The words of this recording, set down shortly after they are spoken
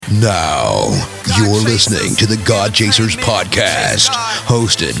Now, you're listening to the God Chasers podcast,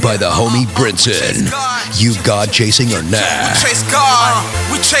 hosted by the homie Brinson. You God chasing or nah? We chase God,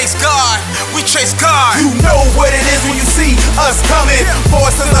 we chase God, we chase God. You know what it is when you see us coming.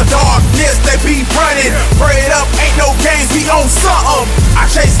 Forces of darkness, they be running. Pray it up, ain't no games, we own something. I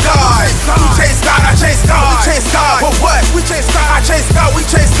chase God, we chase God, I chase God. We chase God, but what? We chase God, I chase God, we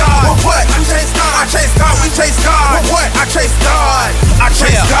chase God. But what? I chase God, I chase God, we chase God. But what? I chase God, I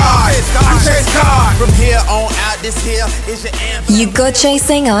chase God. I chase God. From here on out, this here is your anthem. You go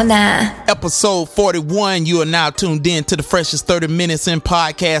chasing or nah? Episode 41, you are now tuned in to the freshest 30 minutes in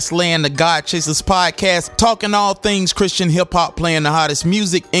podcast land, the God Chasers podcast, talking all things Christian hip-hop, playing the hottest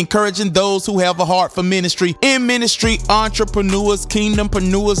music, encouraging those who have a heart for ministry. In ministry, entrepreneurs,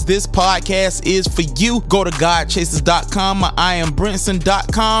 kingdompreneurs, this podcast is for you. Go to godchasers.com or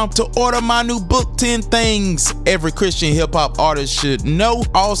iambrinson.com to order my new book, 10 Things Every Christian Hip-Hop Artist Should Know.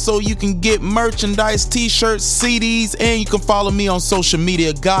 Also, you can get merchandise, t-shirts, CDs, and you can follow me on social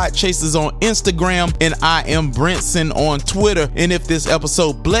media, God Chasers on Instagram, and I am Brinson on Twitter. And if this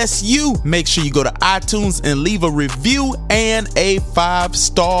episode bless you, make sure you go to iTunes and leave a review and a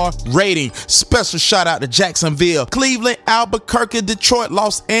 5-star rating. Special shout out to Jacksonville, Cleveland, Albuquerque, Detroit,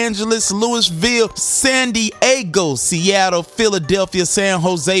 Los Angeles, Louisville, San Diego, Seattle, Philadelphia, San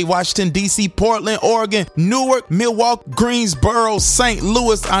Jose, Washington, D.C., Portland, Oregon, Newark, Milwaukee, Greensboro, St.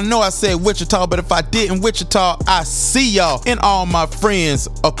 Louis. I know I said Wichita, but if I didn't Wichita, I see y'all. And all my friends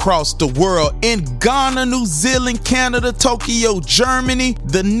across the world in Ghana, New Zealand, Canada, Tokyo, Germany,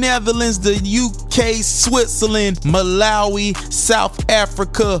 the Netherlands, the UK, Switzerland, Malawi, South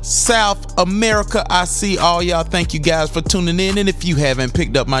Africa, South America. I see all y'all. Thank you guys for tuning in. And if you haven't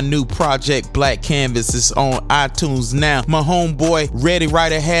picked up my new project, Black Canvas, is on iTunes now. My homeboy Ready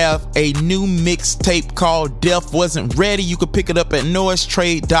Writer have a new mixtape called Death Wasn't Ready. You can pick it up at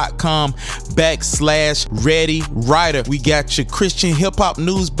noisetrade.com/Ready Writer. We got your Christian hip hop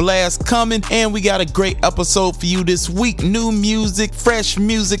news blast coming, and we got a great episode for you this week. New music, fresh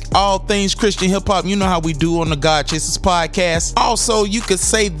music, all things Christian hip hop. You know how we do on the God Chasers podcast. Also, you could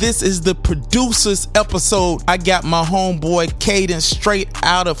say this is the producer's episode. I got my homeboy Caden straight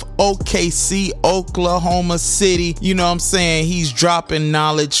out of OKC, Oklahoma City. You know what I'm saying? He's dropping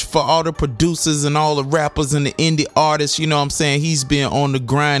knowledge for all the producers and all the rappers and the indie artists. You know what I'm saying? He's been on the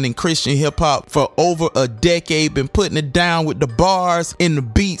grind in Christian hip hop for over a decade, been putting it down with the bars and the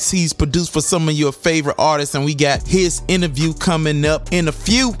beats. He's produced for some of your favorite artists, and we got his interview coming up in a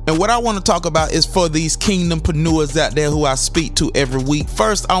few. And what I want to talk about is for these kingdompreneurs out there who I speak to every week.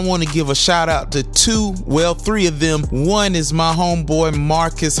 First, I want to give a shout out to three of them. One is my homeboy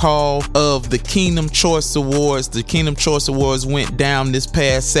Marcus Hall of the Kingdom Choice Awards. The Kingdom Choice Awards went down this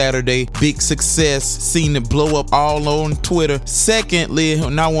past Saturday. Big success, seen it blow up all on Twitter. Secondly,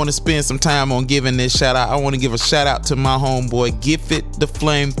 and I want to spend some time on giving this shout out, I want to give a shout out to my homeboy Gifford the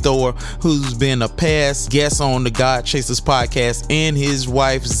Flamethrower, who's been a past guest on the God Chasers podcast, and his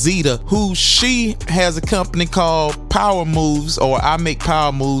wife Zeta, who she has a company called Power Moves, or I Make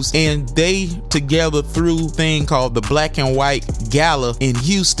Power Moves, and they together through a thing called the Black and White Gala in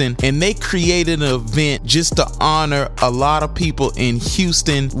Houston, and they created an event just to honor a lot of people in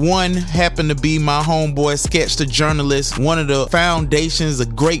Houston. One happened to be my homeboy Sketch the Journalist, one of the foundations, a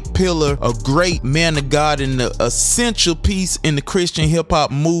great pillar, a great man of God, and the essential piece in the Christian hip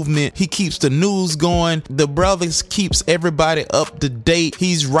hop movement. He keeps the news going. The brothers keeps everybody up to date.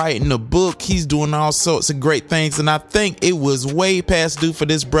 He's writing a book. He's doing all sorts of great things, and I think it was way past due for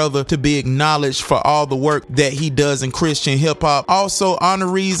this brother to be acknowledged for all the work that he does in Christian hip hop. Also,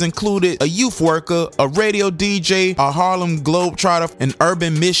 honorees included a youth worker, a radio DJ, a Harlem Globetrotter, an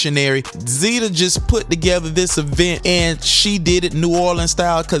urban missionary. Zeta just put together this event, and she did it New Orleans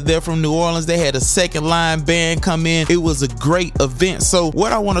style because they're from New Orleans. They had a second line band come in. It was a great event. So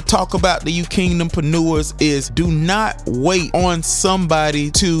what I want to talk about to you kingdompreneurs is, do not wait on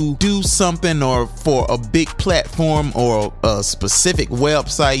somebody to do something or for a big platform or a specific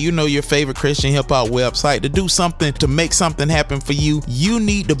website, you know, your favorite Christian hip hop website, to do something, to make something happen for you. You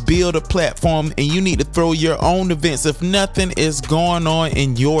need to build a platform, and you need to throw your own events. If nothing is going on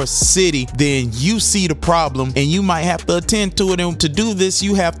in your city, then you see the problem and you might have to attend to it. And to do this,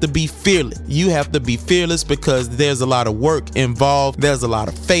 you have to be fearless. You have to be fearless because there's a lot of work involved. There's a lot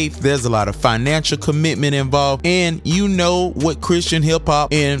of faith. There's a lot of financial commitment involved. And you know what Christian hip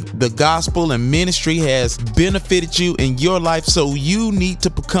hop and the gospel and ministry has benefited you in your life. So you need to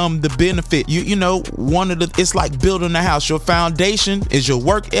become the benefit. You know, it's like building a house. Your foundation foundation is your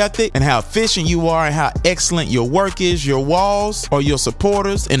work ethic and how efficient you are and how excellent your work is, your walls or your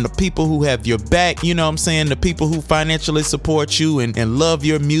supporters and the people who have your back, you know what I'm saying, the people who financially support you and love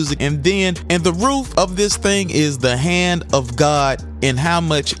your music. And the roof of this thing is the hand of God and how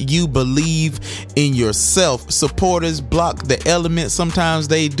much you believe in yourself. Supporters block the elements. Sometimes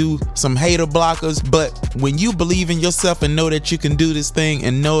they do some hater blockers, but when you believe in yourself and know that you can do this thing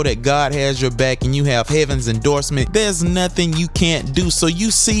and know that God has your back and you have heaven's endorsement, there's nothing you can't do. So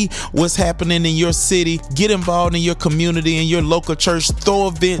you see what's happening in your city, get involved in your community, in your local church, throw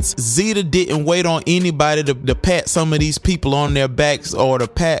events. Zeta didn't wait on anybody to pat some of these people on their backs or to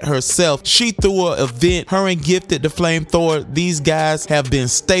pat herself. She threw an event. Her and Gifted the Flamethrower, these guys have been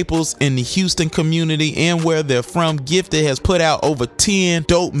staples in the Houston community and where they're from. Gifted has put out over 10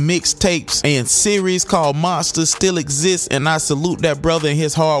 dope mixtapes, and series called Monsters still exists, and I salute that brother and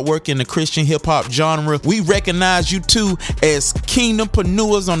his hard work in the Christian hip-hop genre. We recognize you too as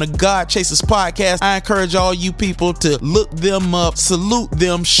kingdompreneurs on the God Chasers podcast. I encourage all you people to look them up, salute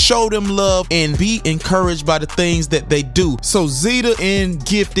them, show them love, and be encouraged by the things that they do. So Zeta and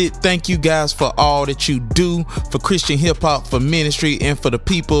Gifted, thank you guys for all that you do for Christian hip-hop, for ministry, and for the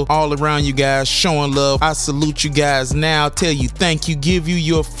people all around you guys showing love. I salute you guys now, tell you thank you, give you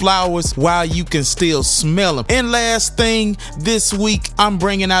your flowers while you can still smell them. And last thing, this week I'm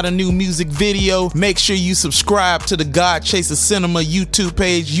bringing out a new music video. Make sure you subscribe to the God Chaser Cinema YouTube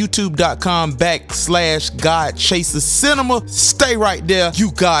page, youtube.com/God Chaser Cinema. Stay right there,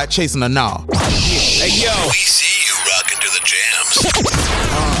 you God chasing or nah. Hey yo, we see you rocking to the jams.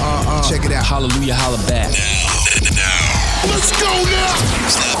 Check it out. Hallelujah, holla back. Now. Let's go now.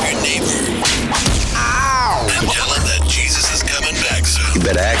 Slap your neighbor. Ow. And tell him that Jesus is coming back soon. You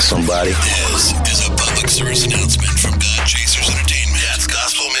better ask somebody. This is a public service announcement from God Chasers Entertainment. That's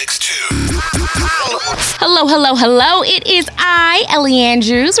Gospel Mix 2. Hello. It is I, Ellie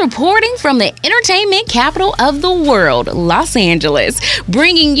Andrews, reporting from the entertainment capital of the world, Los Angeles,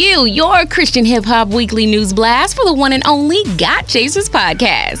 bringing you your Christian hip hop weekly news blast for the one and only God Chasers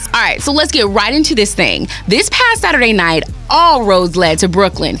podcast. All right, so let's get right into this thing. This past Saturday night, all roads led to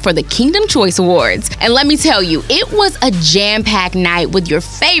Brooklyn for the Kingdom Choice Awards. And let me tell you, it was a jam-packed night with your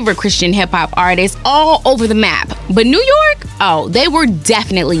favorite Christian hip-hop artists all over the map. But New York? Oh, they were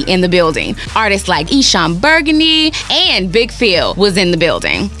definitely in the building. Artists like Eshon Burgundy and Big Phil was in the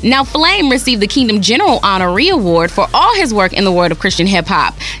building. Now, Flame received the Kingdom General Honoree Award for all his work in the world of Christian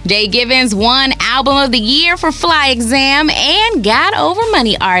hip-hop. Jay Givens won Album of the Year for Fly Exam, and God Over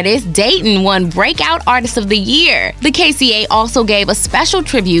Money artist Dayton won Breakout Artist of the Year. The KCA also gave a special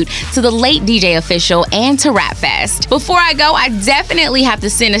tribute to the late DJ Official and to Rap Fest. Before I go, I definitely have to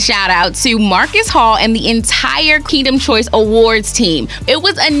send a shout out to Marcus Hall and the entire Kingdom Choice Awards team. It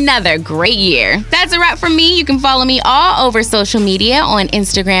was another great year. That's a wrap from me. You can follow me all over social media on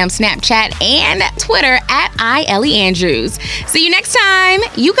Instagram, Snapchat, and Twitter at @IEllieAndrews. See you next time.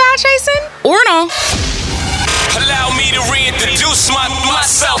 You God chasing or no? Allow me to reintroduce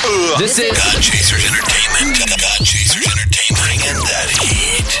myself. This is God Chasers Entertainment. God Chasers Entertainment. Bringing that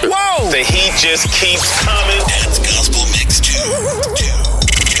heat. Whoa! The heat just keeps coming. That's Gospel Mix 2.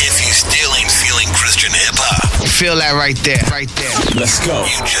 If you still ain't feeling Christian hip-hop, Feel that right there. Let's go.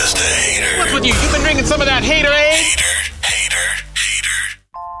 you just a hater. What's with you? You've been drinking some of that haterade? Hater.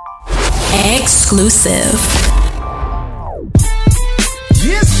 Exclusive.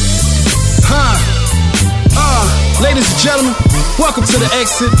 Yes. Ladies and gentlemen, welcome to the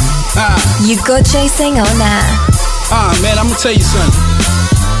exit. You go chasing or nah? Man, I'm gonna tell you something.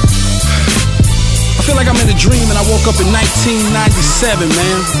 I feel like I'm in a dream and I woke up in 1997,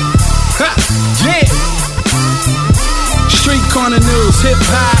 man. Yeah. Street corner news, hip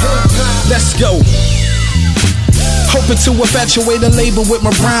hop. Let's go. Hoping to infatuate a label with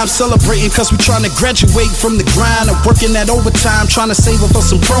my rhyme, celebrating cause we trying to graduate from the grind of working that overtime, trying to save up for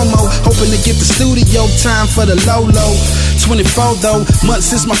some promo, hoping to get the studio time for the low. 24 though,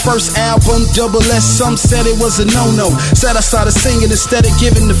 months since my first album, Double S, some said it was a no-no, said I started singing instead of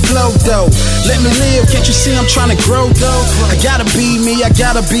giving the flow though. Let me live, can't you see I'm trying to grow though? I gotta be me, I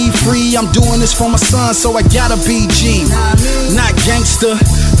gotta be free, I'm doing this for my son, so I gotta be G. Not gangster,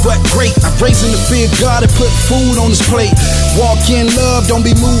 but great, I raised him to fear God and put food on his plate. Walk in love, don't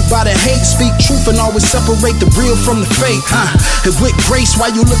be moved by the hate. Speak truth and always separate the real from the fake. And with grace, while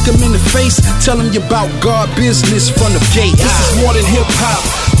you look them in the face, tell them you about God business from the gate. This is more than hip-hop,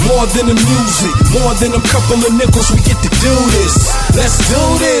 more than the music, more than a couple of nickels, we get to do this. Let's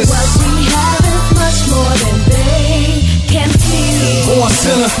do this. What we have is much more than they can see. Born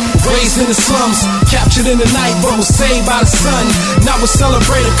sinner, raised in the slums, captured in the night, but was saved by the sun. Now we're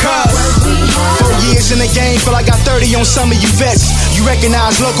celebrating cause 4 years in the game, feel like I got 30 on some of you vets. You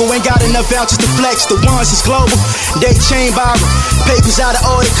recognize local, ain't got enough vouchers to flex. The ones is global, they chain borrow. Papers out of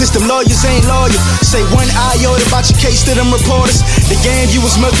order, cause them lawyers ain't loyal. Say one iota about your case to them reporters. The game you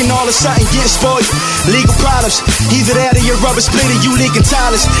was milking all of a sudden get spoiled. Legal problems, either that or your rubber splitter, you leaking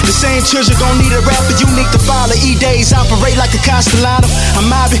tires. The same children gon' need a rapper, unique to follow. E-days operate like a Castellano. I'm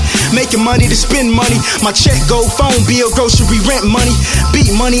mobbing, making money to spend money. My check go, phone bill, grocery rent money.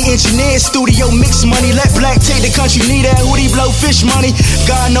 Beat money, engineer, studio mix money. Let Black take the country, need that hoodie, blow fish money.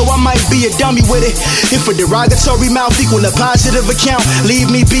 God know I might be a dummy with it. If a derogatory mouth equal a positive account,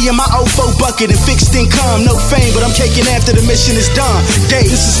 leave me be in my 04 bucket and fixed income. No fame, but I'm caking after the mission is done.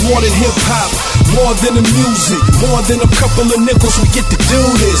 This is more than hip-hop, more than the music, more than a couple of nickels. We get to do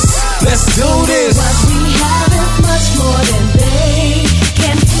this. Let's do this. What we have is much more than they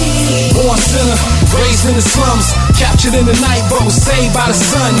can see. Born sinner, raised in the slums, captured in the night, but was saved by the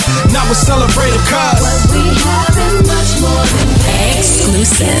sun. Now we celebrate a cause. What we have is much more than they.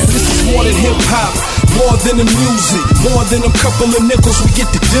 Exclusive. This is more than hip-hop, more than the music, more than a couple of nickels. We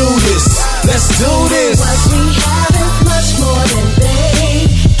get to do this. Let's do this. What we have is much more than they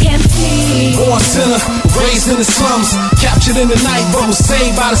can see. Born sinner, raised in the slums, captured in the night, but was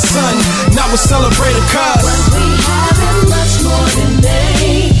saved by the sun. Now we celebrate a cause. What we have is much more than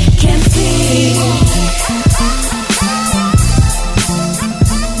they can see.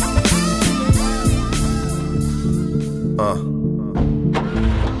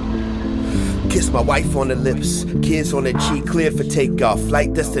 Kiss my wife on the lips, kids on the cheek, cleared for takeoff.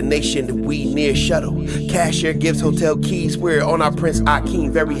 Flight destination, we near shuttle. Cashier gives hotel keys, we're on our Prince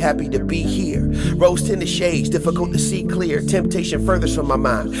Akeem, very happy to be here. Rose tinted shades, difficult to see clear. Temptation furthers from my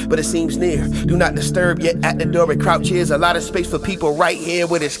mind, but it seems near. Do not disturb, yet at the door it crouches. A lot of space for people right here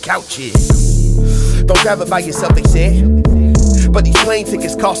where this couch is. Don't grab it by yourself, they said, but these plane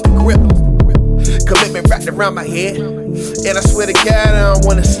tickets cost a grip. Commitment wrapped around my head, and I swear to God I don't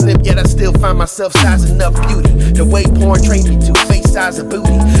wanna slip, yet I still find myself sizing up beauty. The way porn trained me to face size of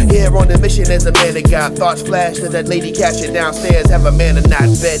booty. Here on the mission as a man that got thoughts flash to that lady captured downstairs. Have a man or not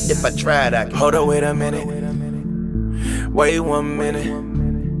bet if I tried I could. Hold up, wait a minute. Wait 1 minute.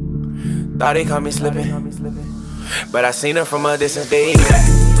 Thought they caught me slipping, but I seen her from a distant day.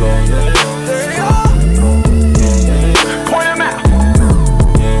 Point him out.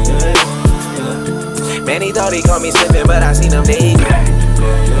 Man, he thought he caught me slipping, but I seen him dating.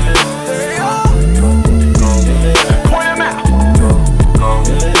 Point him out.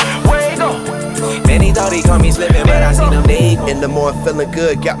 Where he go? Man, he thought he caught me slipping, but I seen him dating. In the morning feeling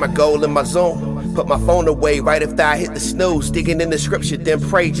good, got my goal in my zone. Put my phone away right after I hit the snooze. Digging in the scripture, then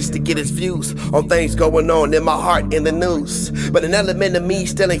pray just to get his views on things going on in my heart in the news. But an element of me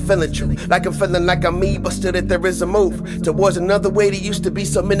still ain't feeling true. Like I'm feeling like I'm me, but still that there is a move towards another way that used to be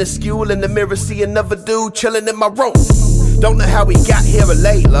so minuscule. In the mirror, see another dude chilling in my room. Don't know how he got here or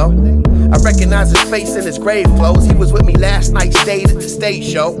lay low. I recognize his face in his grave clothes. He was with me last night, stayed at the stage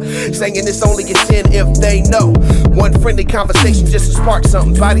show, saying it's only a sin if they know. One friendly conversation just to spark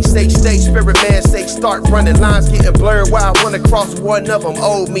something. Body say stay, spirit man say start running. Lines getting blurred while I run across one of them.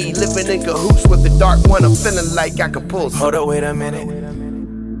 Old me, living in cahoots with the dark one. I'm feeling like I could pull some. Hold up, wait a minute.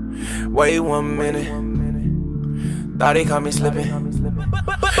 Wait 1 minute. Thought they caught me slipping,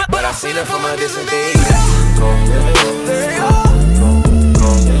 but I seen her from a distant day.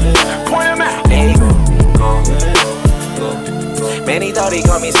 Point him out. There you go. Man, he thought he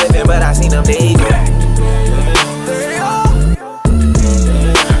caught me slipping, but I seen him dating.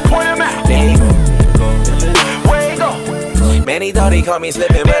 Point him out. There you go. Where he go? Man, he thought he caught me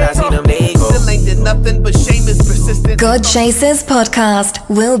slipping, but I seen him dating. Still ain't did nothing but shame is persistent. God Chasers Podcast.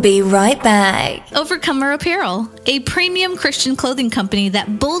 We'll be right back. Overcomer Apparel, a premium Christian clothing company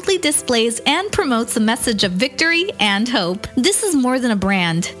that boldly displays and promotes a message of victory and hope. This is more than a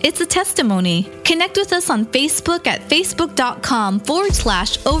brand. It's a testimony. Connect with us on Facebook at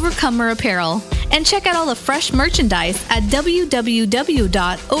facebook.com/Overcomer Apparel and check out all the fresh merchandise at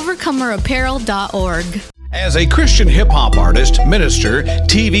www.overcomerapparel.org. As a Christian hip-hop artist, minister,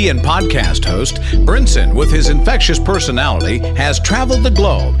 TV and podcast host, Brinson, with his infectious personality, has traveled the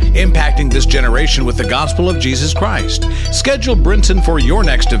globe, impacting this generation with the gospel of Jesus Christ. Schedule Brinson for your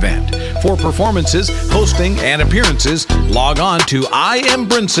next event. For performances, hosting, and appearances, log on to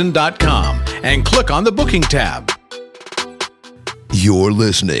IamBrinson.com and click on the booking tab. You're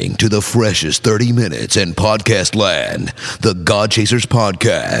listening to the freshest 30 minutes in podcast land, the God Chasers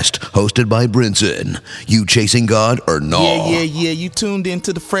Podcast, hosted by Brinson. You chasing God or not? Yeah. You tuned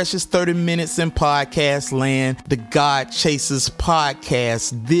into the freshest 30 minutes in podcast land, the God Chasers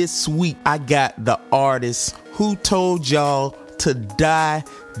Podcast. This week, I got the artist who told y'all to die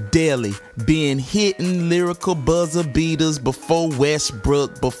daily. Been hitting lyrical buzzer beaters before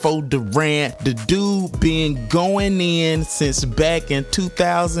Westbrook, before Durant. The dude been going in since back in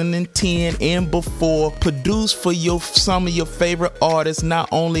 2010 and before. Produced for some of your favorite artists. Not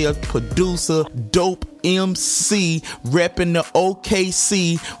only a producer, dope MC, repping the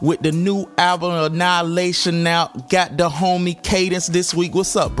OKC with the new album Annihilation out. Got the homie Cadence this week.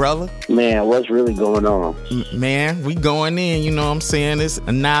 What's up, brother? Man, what's really going on? Man, we going in, you know what I'm saying? It's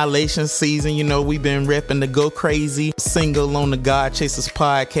Annihilation season. You know, we've been repping the Go Crazy single on the God Chasers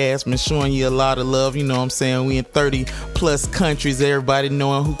podcast. Been showing you a lot of love, you know what I'm saying? We in 30 plus countries, everybody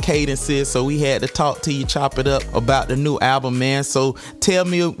knowing who Cadence is. So we had to talk to you, chop it up about the new album, man. So tell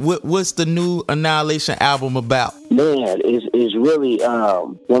me, what's the new Annihilation album about? Man, it's really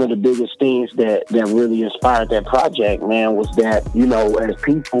one of the biggest things that really inspired that project, man, was that, you know, as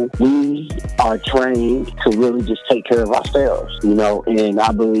people, we are trained to really just take care of ourselves, you know, and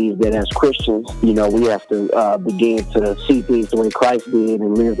I believe that as Christians, you know, we have to begin to see things the way Christ did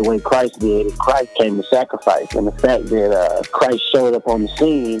and live the way Christ did, and Christ came to sacrifice. And the fact that Christ showed up on the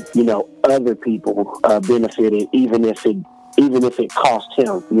scene, you know, other people benefited, even if it cost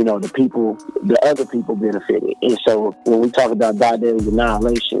him, you know, the other people benefited. And so when we talk about die daily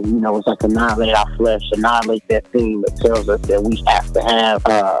annihilation, you know, it's like annihilate our flesh, annihilate that thing that tells us that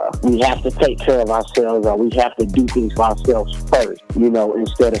we have to take care of ourselves, or we have to do things for ourselves first, you know,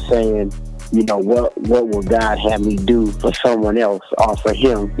 instead of saying, you know, what will God have me do for someone else or for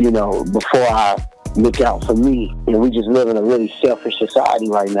him, you know, before I look out for me. And we just live in a really selfish society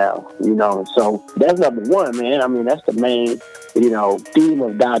right now, you know. So that's number one, man. I mean, that's the main, you know, theme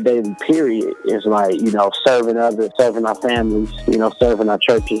of Die Daily, period, is like, you know, serving others, serving our families, you know, serving our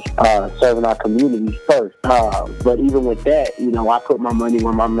churches, serving our communities first. But even with that, you know, I put my money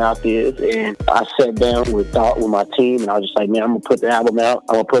where my mouth is, and I sat down with my team, and I was just like, man, I'm going to put the album out.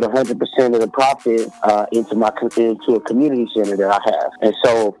 I'm going to put 100% of the profit into a community center that I have. And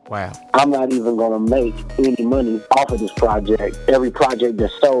so I'm not even going to make any money off of this project. Every project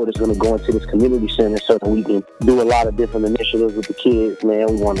that's sold is going to go into this community center so that we can do a lot of different initiatives with the kids, man.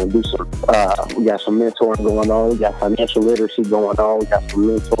 We want to do we got some mentoring going on. We got financial literacy going on. We got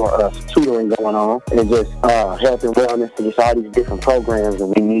some tutoring going on, and just health and wellness, and just all these different programs.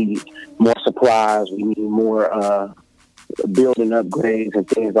 And we need more supplies. We need more building upgrades and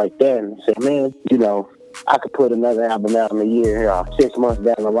things like that. And I said, man, you know, I could put another album out in a year, 6 months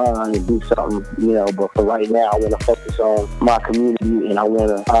down the line, and do something, you know. But for right now, I want to focus on my community, and I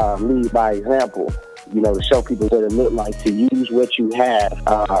want to lead by example, you know, to show people what it looked like to use what you have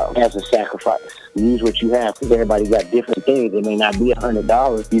as a sacrifice. Use what you have, because everybody got different things. It may not be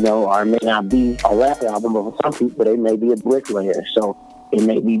 $100, you know, or it may not be a rap album, but for some people, they may be a bricklayer. So it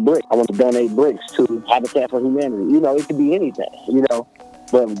may be bricks. I want to donate bricks to Habitat for Humanity. You know, it could be anything, you know.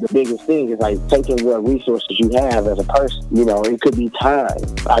 But the biggest thing is like taking what resources you have as a person. You know, it could be time.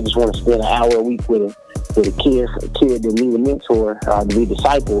 I just want to spend an hour a week with a kid that need a mentor, to be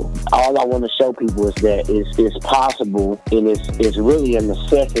discipled. All I want to show people is that it's possible, and it's really a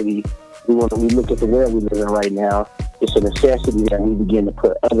necessity. We look at the world we live in right now. It's a necessity that we begin to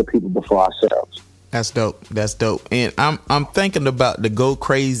put other people before ourselves. That's dope. That's dope. And I'm thinking about the Go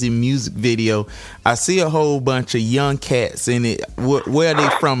Crazy music video. I see a whole bunch of young cats in it. Where are they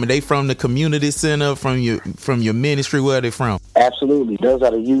from? Are they from the community center, from your ministry? Where are they from? Absolutely. Those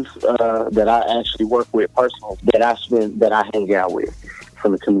are the youth that I actually work with personally, that I hang out with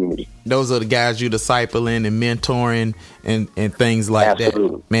from the community. Those are the guys you discipling and mentoring and things like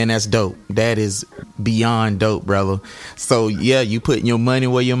Absolutely. that. Man, that's dope. That is beyond dope, brother. So yeah, you putting your money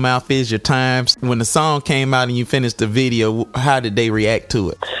where your mouth is, your times. When the song came out and you finished the video, how did they react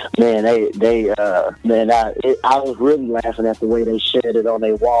to it? Man, I was really laughing at the way they shared it on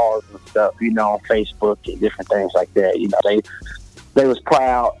their walls and stuff, you know, on Facebook and different things like that. You know, they was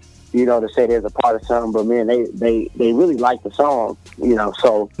proud, you know, to say there's a part of something, but man, they really like the song, you know.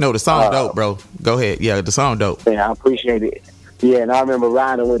 So no, the song dope, bro. Go ahead. Yeah, the song dope. Yeah, I appreciate it. Yeah, and I remember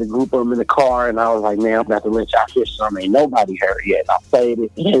riding with a group of them in the car, and I was like, man, I'm about to let y'all hear something. Ain't nobody heard it yet. And I played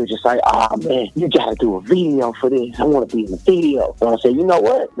it, and they was just like, oh, man, you got to do a video for this. I want to be in the video. So I said, you know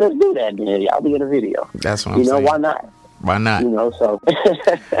what? Let's do that, man. Y'all be in the video. That's what I'm saying. You know, why not? Why not? You know, so.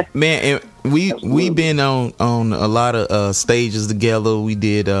 Man, and we've been on a lot of stages together. We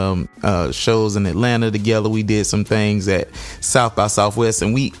did shows in Atlanta together. We did some things at South by Southwest,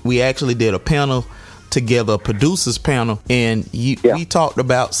 and we actually did a panel together, a producers panel, and we talked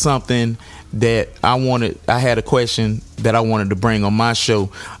about something that I had a question that I wanted to bring on my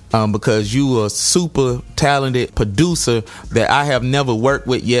show, because you are a super talented producer that I have never worked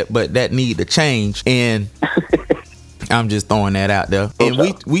with yet, but that need to change. And I'm just throwing that out there. And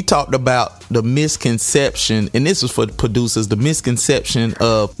we talked about the misconception, and this is for the producers, the misconception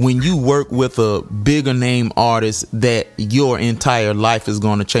of when you work with a bigger name artist that your entire life is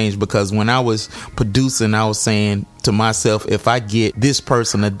going to change. Because when I was producing, I was saying to myself, if I get this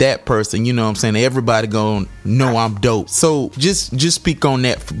person or that person, you know what I'm saying, everybody gonna know I'm dope. So just speak on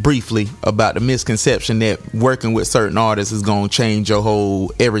that briefly about the misconception that working with certain artists is gonna change your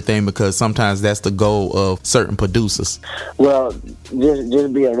whole everything, because sometimes that's the goal of certain producers. Well,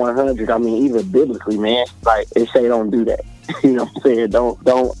 just being 100, I mean, even biblically, man, like they say don't do that. You know what I'm saying?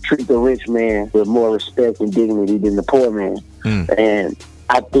 Don't treat the rich man with more respect and dignity than the poor man. And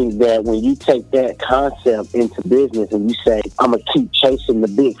I think that when you take that concept into business and you say, I'm going to keep chasing the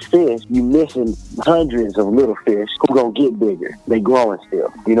big fish, you're missing hundreds of little fish who going to get bigger. They growing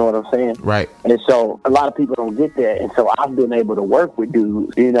still. You know what I'm saying? Right. And so a lot of people don't get that. And so I've been able to work with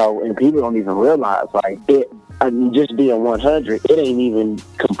dudes, you know, and people don't even realize, like, just being 100, it ain't even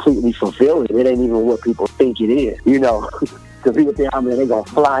completely fulfilling. It ain't even what people think it is, you know. Because people think, I mean, they're going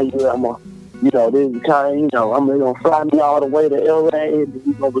to fly you. I'm going to, you know, this is kind of, you know, I'm going to fly me all the way to LA and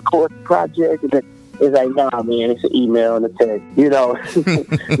we're going to record the project. And then it's like, nah, man, it's an email and a text. You know,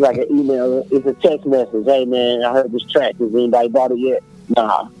 it's like an email. It's a text message. Hey, man, I heard this track. Has anybody bought it yet?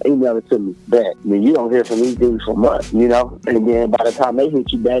 Nah, email it to me back. I mean, you don't hear from these dudes for months, you know? And then by the time they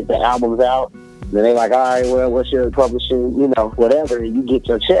hit you back, the album's out. Then they like, all right, well, what's your publishing, you know, whatever. You get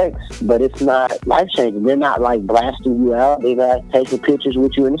your checks, but it's not life-changing. They're not, like, blasting you out. They're not taking pictures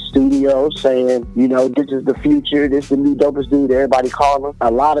with you in the studio saying, you know, this is the future, this is the new dopest dude, everybody call them. A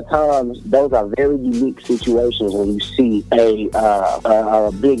lot of times, those are very unique situations when you see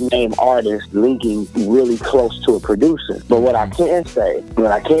a big-name artist linking really close to a producer. But what I can say,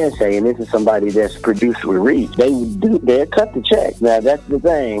 and this is somebody that's produced with Reach, they'll cut the check. Now, that's the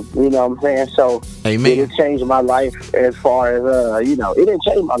thing, you know what I'm saying? So, Amen. It changed my life as far as, you know, it didn't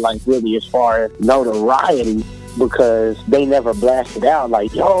change my life really as far as notoriety, because they never blasted out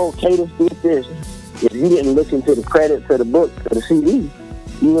like, yo, Cadence did this. If you didn't look into the credits of the book, of the CD,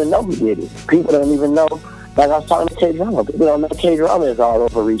 you wouldn't know who did it. People don't even know. Like I was talking to K-Drama. People don't know K-Drama is all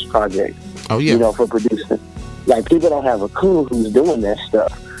over Reach Project. Oh, yeah. You know, for producing. Like, people don't have a clue who's doing that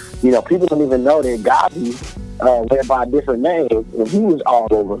stuff. You know, people don't even know that Gabi went by a different name, and he was all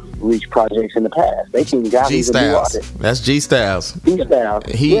over Reach projects in the past. They think Gabi's a new artist. That's G-Styles. G-Styles.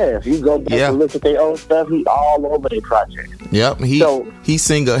 Yeah, if you go back and look at their old stuff, he all over their projects. Yep, he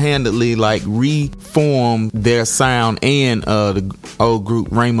single-handedly like reformed their sound and the old group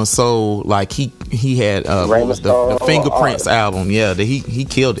Rhema Soul. Like he had the Fingerprints album. Yeah, he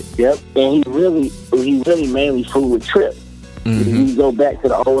killed it. Yep, and he really mainly fooled with Trip. Mm-hmm. You go back to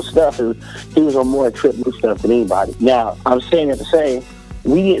the old stuff, and he was on more Trip new stuff than anybody. Now, I'm saying that to say,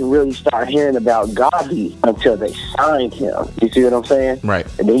 we didn't really start hearing about Gabi until they signed him. You see what I'm saying? Right.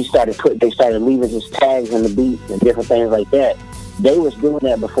 And then they started leaving his tags in the beats and different things like that. They was doing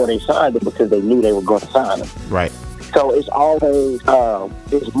that before they signed him because they knew they were going to sign him. Right. So it's always,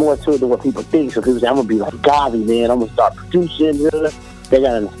 it's more to it than what people think. So people say, I'm going to be like Gabi, man. I'm going to start producing. They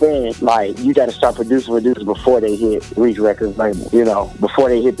got to understand, like, you got to start producing before they hit Reach Records label, you know, before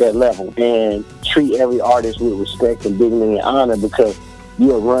they hit that level. And treat every artist with respect and dignity and honor, because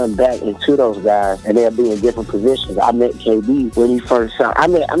you'll run back into those guys and they'll be in different positions. I met KB when he first signed.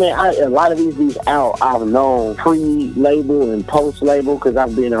 A lot of these dudes out I've known pre-label and post-label because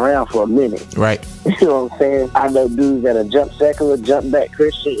I've been around for a minute. Right. You know what I'm saying? I know dudes that are jump secular, jump back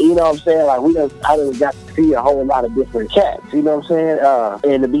Christian. You know what I'm saying? Like, I done got to see a whole lot of different cats. You know what I'm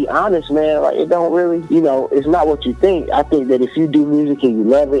saying? And to be honest, man, like, it don't really, you know, it's not what you think. I think that if you do music and you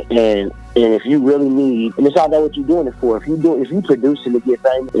love it, and if you really need, and it's not that what you're doing it for. If you producing to get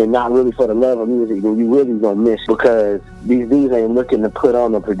famous and not really for the love of music, then you really gonna miss, because these dudes ain't looking to put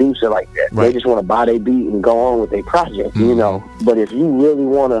on a producer like that. Right. They just want to buy their beat and go on with their project, you know. But if you really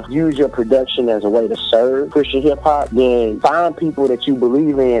want to use your production as a way to serve Christian hip hop, then find people that you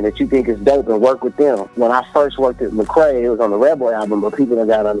believe in, that you think is dope, and work with them. When I first worked at Lecrae, it was on the Rebel album, but people don't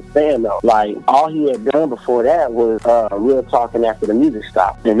gotta understand though. Like, all he had done before that was Real Talking After the Music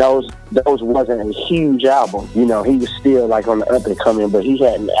Stopped, and those wasn't a huge album. You know, he was still like on the up and coming, but he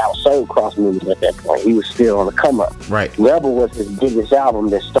hadn't outsold Cross Movement at that point. He was still on the come up. Right. Rebel was his biggest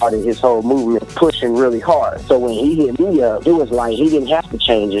album that started his whole movement pushing really hard. So when he hit me up, it was like he didn't have to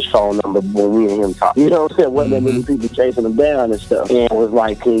change his phone number when we and him talked. You know what I'm saying? Wasn't that many people chasing him down and stuff. And it was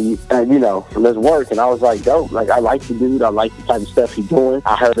like, you know, let's work. And I was like, dope. Like, I like the dude. I like the type of stuff he's doing.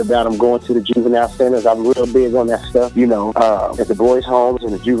 I heard about him going to the juvenile centers. I'm real big on that stuff, you know, at the boys' homes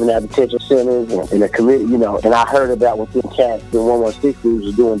and the juvenile detention centers and the committee, you know. And I heard about within cats, the 116 dudes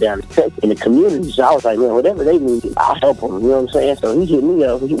was doing down in the community. So I was like, man, whatever they need, I'll help them. You know what I'm saying? So he hit me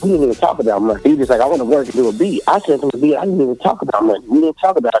up. We didn't even talk about money. He was just like, I want to work and do a beat. I sent him the beat. I didn't even talk about money. We didn't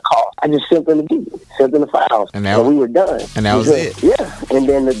talk about a cost. I just sent him the beat, sent him the files, and we were done. And that was it. Yeah. And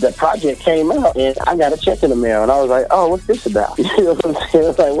then the project came out, and I got a check in the mail, and I was like, oh, what's this about? You know what I'm saying? I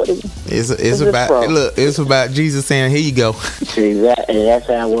was like, what is it? It's about, look, it's about Jesus saying, here you go. Exactly. And that's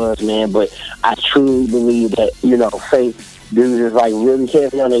how it was, man. But I truly believe that, you know, faith, dudes is like really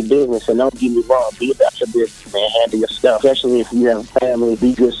heavy on their business. And don't get me wrong, be about your business, man. Handle your stuff. Especially if you have a family,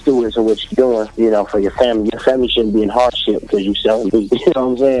 be good stewards of what you're doing, you know, for your family. Your family shouldn't be in hardship because you selling beats. You know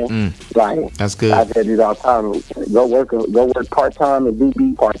what I'm saying? Like, that's good. I said it all the time. Go work part-time and do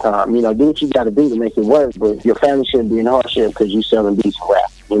beat part-time. You know, do what you got to do to make it work. But your family shouldn't be in hardship because you selling beats and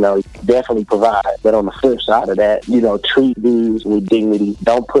rap. You know, definitely provide. But on the flip side of that, you know, treat dudes with dignity.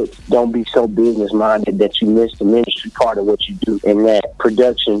 Don't be so business minded that you miss the ministry part of what you do. And that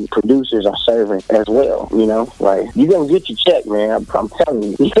producers are serving as well. You know, like, you gonna get your check, man. I'm telling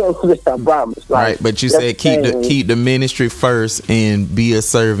you. You know, I promise. Like, right, but you said keep the ministry first and be a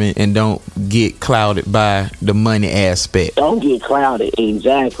servant, and don't get clouded by the money aspect. Don't get clouded.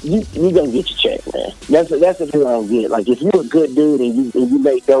 Exactly. You gonna get your check, man. That's the thing I don't get. Like, if you're a good dude and you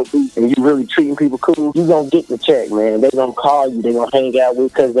make dope beats and you really treating people cool, you gonna get the check, man. They gonna call you, they gonna hang out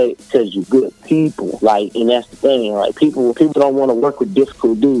with because you good people. Like, and that's the thing. Like, people don't want to work with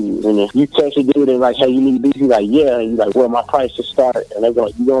difficult dudes. And if you text a dude and like, hey, you need beats, he's like, yeah. And you like, well, my price is start, and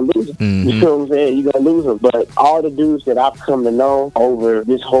you gonna lose them. Mm-hmm. You know what I'm saying? You gonna lose them. But all the dudes that I've come to know over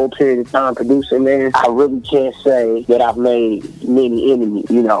this whole period of time producing, man, I really can't say that I've made many enemies.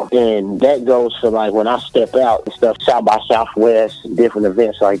 You know, and that goes for like when I step out and stuff, South by Southwest, different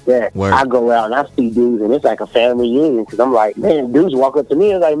events like that. Word. I go out and I see dudes, and it's like a family reunion, because I'm like, man, dudes walk up to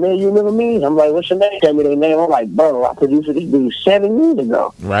me and like, man, you remember me? I'm like, what's your name? Tell me their name. I'm like, bro, I produced with these dudes 7 years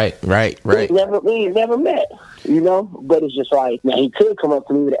ago. Right. We never met. You know, but it's just like, now he could come up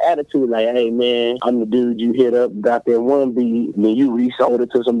to me with an attitude like, hey, man, I'm the dude you hit up, got that one beat, and then you resold it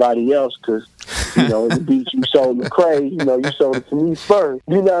to somebody else because, you know, the beat you sold to Cray, you know, you sold it to me first.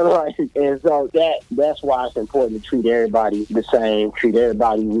 You know, like, and so that's why it's important to treat everybody the same, treat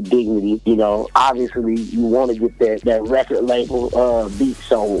everybody with dignity. You know, obviously you want to get that record label beat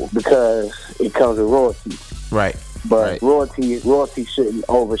sold because it comes with royalties. Right. But royalty shouldn't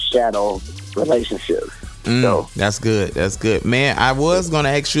overshadow relationships. So. That's good, man. I was gonna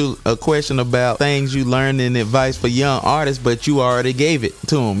ask you a question about things you learned and advice for young artists, but you already gave it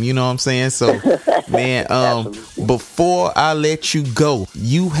to them. You know what I'm saying? So, man, before I let you go,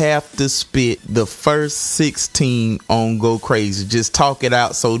 you have to spit the first 16 on Go Crazy. Just talk it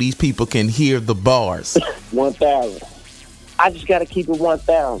out so these people can hear the bars. 1,000. I just gotta keep it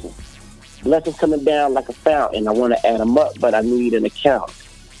 1,000. Blessings coming down like a fountain. I want to add them up, but I need an account.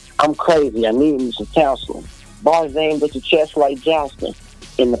 I'm crazy. I need me some counseling. Bars aimed at your chest like Johnston.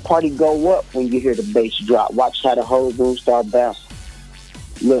 And the party go up when you hear the bass drop. Watch how the whole room start bouncing.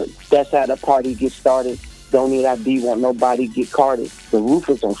 Look, that's how the party gets started. Don't need ID, want nobody get carded. The roof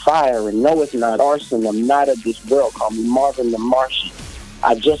is on fire, and no, it's not arson. I'm not of this world. Call me Marvin the Martian.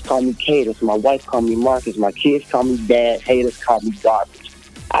 I just call me Cadence. My wife call me Marcus. My kids call me Dad. Haters call me garbage.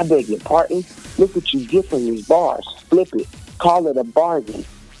 I beg your pardon. Look what you get from these bars. Flip it. Call it a bargain.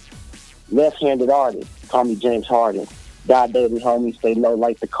 Left-handed artist, call me James Harden. Die dirty homie, stay low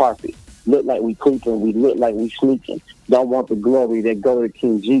like the carpet. Look like we creeping, we look like we sneaking. Don't want the glory that go to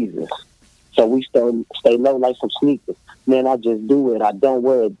King Jesus. So we stay low like some sneakers. Man, I just do it. I don't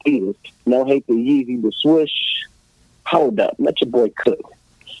wear Adidas. No hate the Yeezy, the swoosh. Hold up, let your boy cook.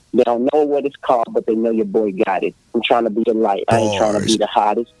 They don't know what it's called, but they know your boy got it. I'm trying to be the light. I ain't trying to be the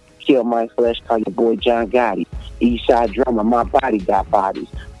hottest. Kill my flesh, call your boy John Gotti. Eastside drummer, my body got bodies.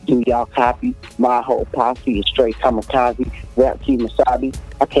 Do y'all copy? My whole posse is straight kamikaze. Rap Key Masabi.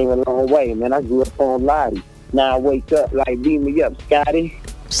 I came a long way, man. I grew up on Lottie. Now I wake up like, beat me up, Scotty.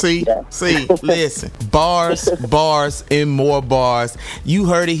 See, listen. Bars, and more bars. You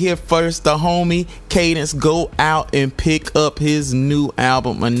heard it here first. The homie Cadence, go out and pick up his new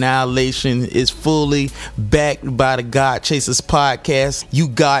album. Annihilation is fully backed by the God Chasers podcast. You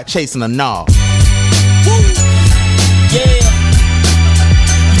God chasing a knob. Woo! Yeah.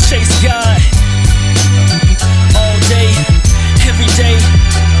 Chase God all day, every day.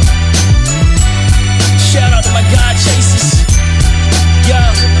 Shout out to my God chasers.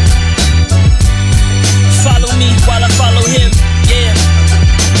 Yeah. Follow me while I follow him. Yeah.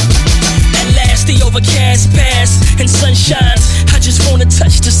 At last the overcast passed and sun shines. I just wanna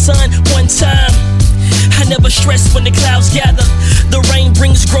touch the sun one time. I never stress when the clouds gather. The rain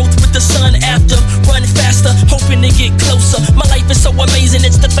brings growth with the sun after. Run faster, hope hoping to get closer. My life is so amazing,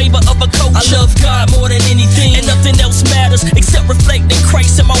 it's the favor of a culture. I love God more than anything, and nothing else matters except reflecting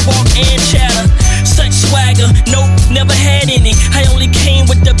Christ in my walk and chatter. Such swagger, nope, never had any. I only came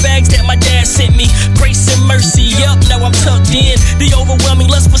with the bags that my dad sent me. Grace and mercy, yup, now I'm tucked in. The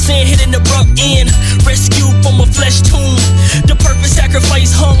overwhelming lust for sin hitting the abrupt end. Rescued from a flesh tomb. The perfect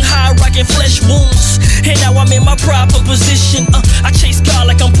sacrifice hung high, rocking flesh wounds. And now I'm in my proper position. I chase God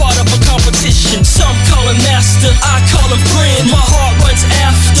like I'm part of a competition. Some call him master, I call him friend. My heart runs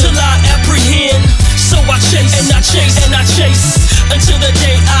after till I apprehend. So I chase and I chase and I chase until the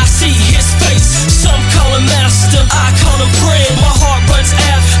day I see his face. Some call him master, I call him friend. My heart runs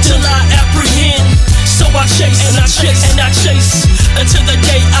after till I apprehend. So I chase and I chase and I chase until the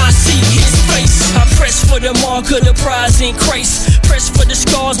day I see his face. I press for the mark of the prize in Christ. Press for the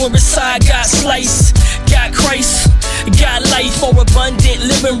scars where his side got sliced. Got Christ, got life more abundant,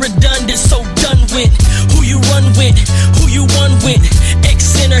 living redundant, so done with who you run with, who you won with.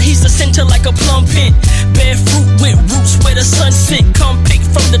 Ex-sinner, he's the center like a plum pit. Bear fruit with roots where the sun sit. Come pick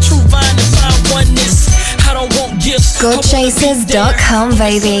from the true vine and find oneness. I don't want gifts. GodChasers.com,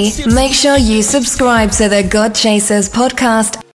 baby. Make sure you subscribe to the God Chasers podcast